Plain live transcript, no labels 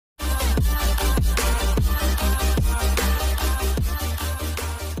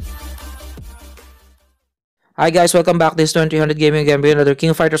Hi guys, welcome back. This is 2300 Gaming again with another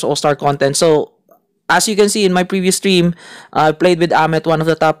King of Fighters All-Star content. So, as you can see in my previous stream, I played with Ahmet, one of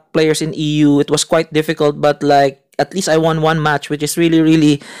the top players in EU. It was quite difficult, but like at least I won one match, which is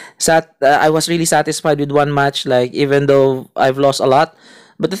really I was really satisfied with one match. Like even though I've lost a lot,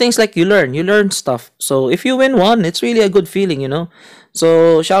 but the things like you learn stuff. So if you win one, it's really a good feeling, you know.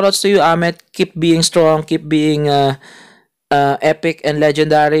 So shoutouts to you, Ahmet. Keep being strong. Keep being epic and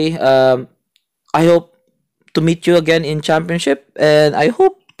legendary. I hope to meet you again in championship, and I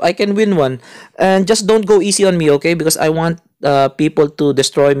hope I can win one. And just don't go easy on me, okay? Because I want people to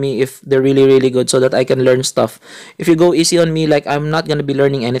destroy me if they're really good, so that I can learn stuff. If you go easy on me, like I'm not gonna be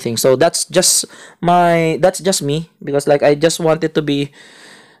learning anything. So that's just me, because like I just wanted to be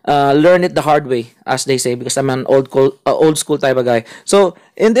learn it the hard way, as they say, because I'm an old school type of guy. So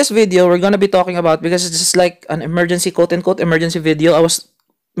in this video, we're gonna be talking about, because it's just like an emergency, quote unquote emergency video.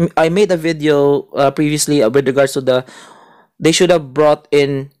 I made a video previously with regards to they should have brought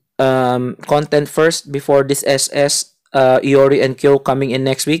in content first before this SS Iori and Kyo coming in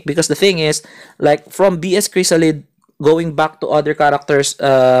next week, because the thing is, like from BS Chrysalid going back to other characters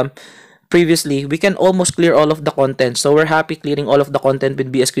previously, we can almost clear all of the content. So we're happy clearing all of the content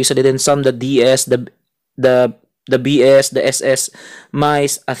with BS Chrysalid, and some the DS, the BS, the SS,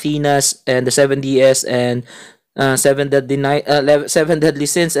 Mice, Athenas, and the 7DS, and seven deadly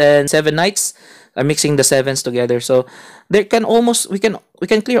sins and seven knights. I'm mixing the sevens together, so there can almost we can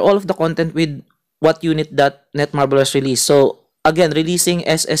clear all of the content with what unit that Netmarble has released. So again, releasing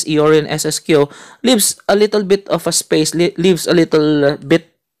SS Iori and SSQ leaves a little bit of a space, leaves a little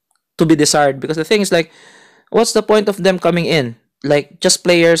bit to be desired, because the thing is, like, what's the point of them coming in, like just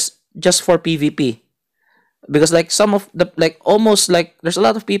players just for PvP? Because like some of the, like, almost like there's a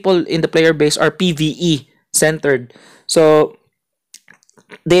lot of people in the player base are PvE centered, so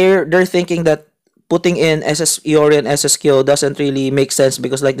they're thinking that putting in SS Iori and SSQ doesn't really make sense,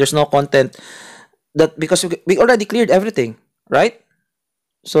 because like there's no content, that because we already cleared everything, right?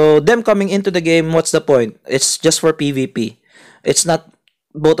 So them coming into the game, what's the point? It's just for PvP. It's not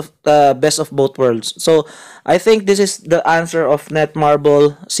both of best of both worlds. So I think this is the answer of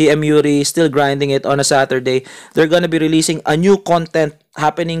Netmarble. CM Yuri still grinding it on a Saturday. They're gonna be releasing a new content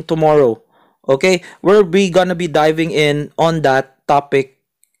happening tomorrow. Okay, we're gonna be diving in on that topic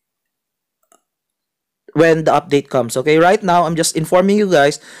when the update comes. Okay, right now I'm just informing you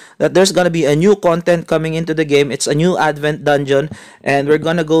guys that there's gonna be a new content coming into the game. It's a new advent dungeon, and we're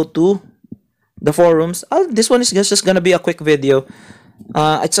gonna go to the forums. This one is just gonna be a quick video.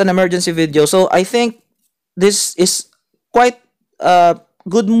 It's an emergency video, so I think this is quite a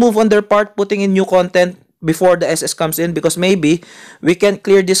good move on their part, putting in new content before the SS comes in, because maybe we can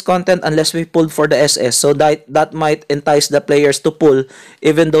clear this content unless we pull for the SS. So that might entice the players to pull,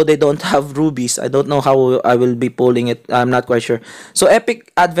 even though they don't have rubies. I don't know how I will be pulling it. I'm not quite sure. So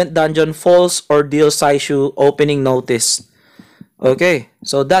Epic Advent Dungeon False Ordeal SAISYU opening notice. Okay,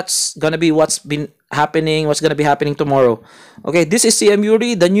 so that's gonna be what's gonna be happening tomorrow. Okay, this is CM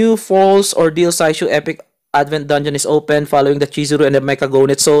Yuri. The new False Ordeal SAISYU Epic Advent Dungeon is open following the Chizuru and the Mecha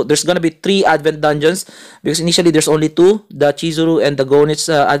Gonits. So there's gonna be 3 Advent Dungeons, because initially there's only 2, the Chizuru and the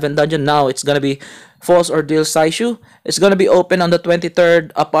Gonits Advent Dungeon. Now it's gonna be False Ordeal SAISYU. It's gonna be open on the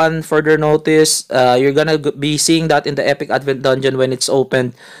 23rd. Upon further notice, you're gonna be seeing that in the Epic Advent Dungeon when it's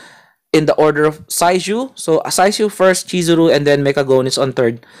opened in the order of SAISYU. So SAISYU first, Chizuru, and then Mecha Gonits on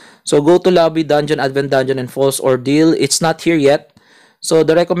 3rd. So go to Lobby, Dungeon, Advent Dungeon, and False Ordeal. It's not here yet. So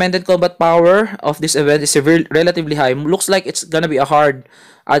the recommended combat power of this event is relatively high. Looks like it's gonna be a hard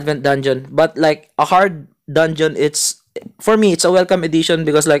Advent Dungeon, but like a hard dungeon, it's, for me, it's a welcome addition,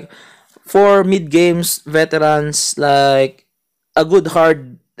 because like for mid games veterans, like a good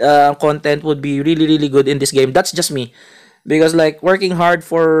hard content would be really good in this game. That's just me, because like working hard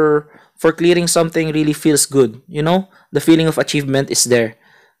for clearing something really feels good, you know, the feeling of achievement is there.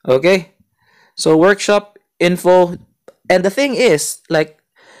 Okay, so workshop info. And the thing is, like,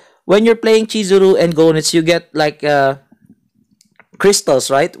 when you're playing Chizuru and Gonits, you get like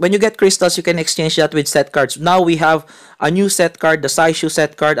crystals, right? When you get crystals, you can exchange that with set cards. Now we have a new set card, the SAISYU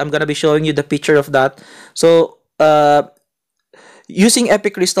set card. I'm gonna be showing you the picture of that. So using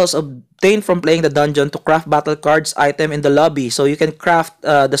epic crystals obtained from playing the dungeon to craft battle cards item in the lobby. So you can craft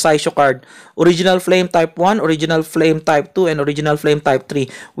the SAISYU card, original flame type 1, original flame type 2, and original flame type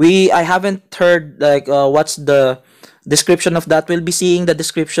 3. I haven't heard like what's the description of that. We'll be seeing the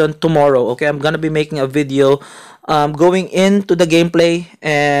description tomorrow. Okay, I'm gonna be making a video going into the gameplay,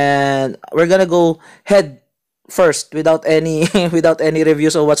 and we're gonna go head first without any without any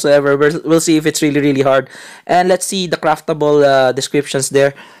reviews or whatsoever. We'll see if it's really hard, and let's see the craftable descriptions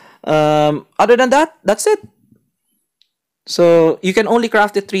there. Other than that, that's it. So you can only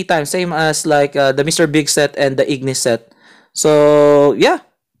craft it 3 times, same as like the Mr. Big set and the Ignis set. So yeah.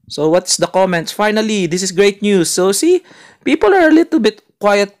 So what's the comments? Finally, this is great news. So see, people are a little bit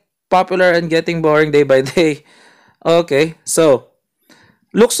quiet, popular, and getting boring day by day. Okay, so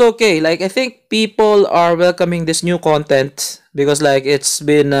looks okay. Like I think people are welcoming this new content because like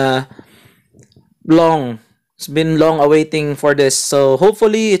long. It's been long awaiting for this. So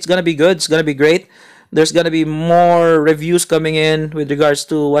hopefully it's gonna be good. It's gonna be great. There's gonna be more reviews coming in with regards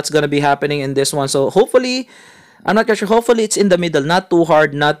to what's gonna be happening in this one. So hopefully, I'm not sure. Hopefully it's in the middle, not too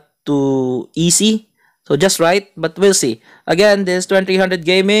hard, not too easy. So just right, but we'll see. Again, this is 2300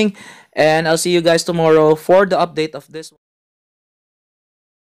 Gaming, and I'll see you guys tomorrow for the update of this.